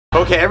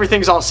Okay,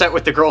 everything's all set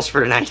with the girls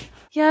for tonight.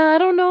 Yeah, I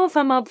don't know if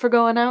I'm up for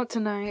going out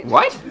tonight.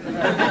 What?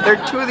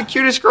 They're two of the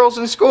cutest girls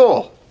in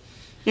school.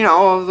 You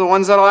know, the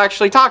ones that'll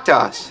actually talk to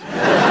us.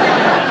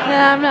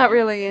 Yeah, I'm not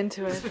really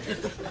into it.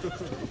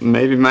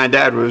 Maybe my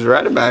dad was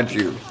right about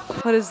you.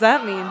 What does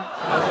that mean?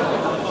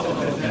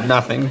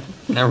 Nothing.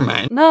 Never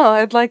mind. No,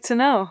 I'd like to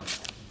know.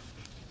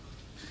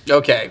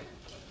 Okay.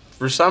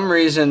 For some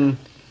reason,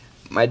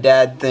 my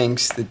dad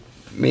thinks that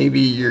maybe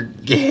you're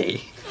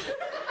gay.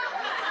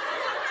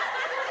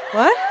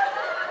 What?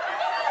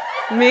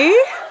 Me?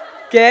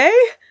 Gay?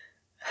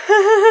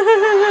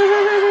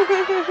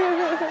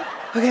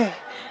 Okay,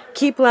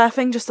 keep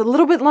laughing just a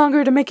little bit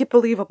longer to make it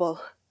believable.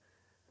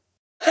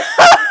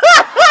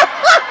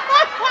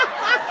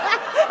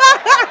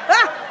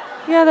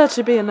 Yeah, that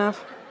should be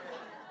enough.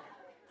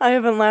 I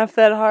haven't laughed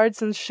that hard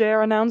since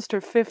Cher announced her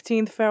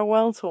 15th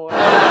farewell tour. Yeah,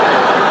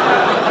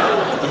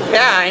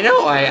 I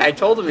know. I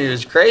told him he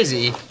was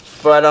crazy.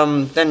 But,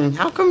 then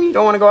how come you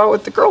don't want to go out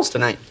with the girls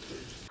tonight?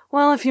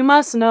 Well, if you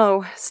must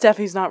know,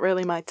 Steffi's not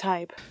really my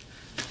type.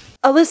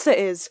 Alyssa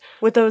is,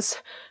 with those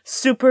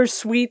super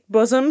sweet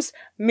bosoms.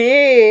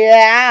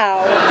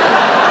 Meow.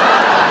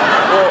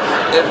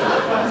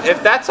 Well,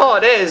 if that's all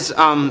it is,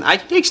 I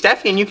can take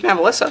Steffi and you can have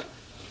Alyssa.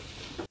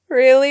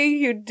 Really?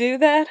 You'd do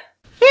that?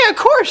 Yeah, of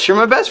course. You're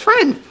my best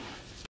friend.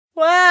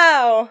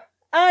 Wow!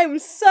 I'm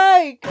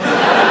psyched!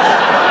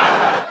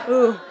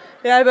 Ooh,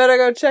 yeah, I better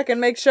go check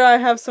and make sure I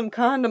have some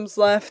condoms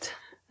left.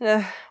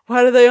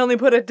 Why do they only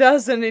put a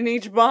dozen in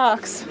each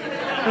box?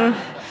 Yeah.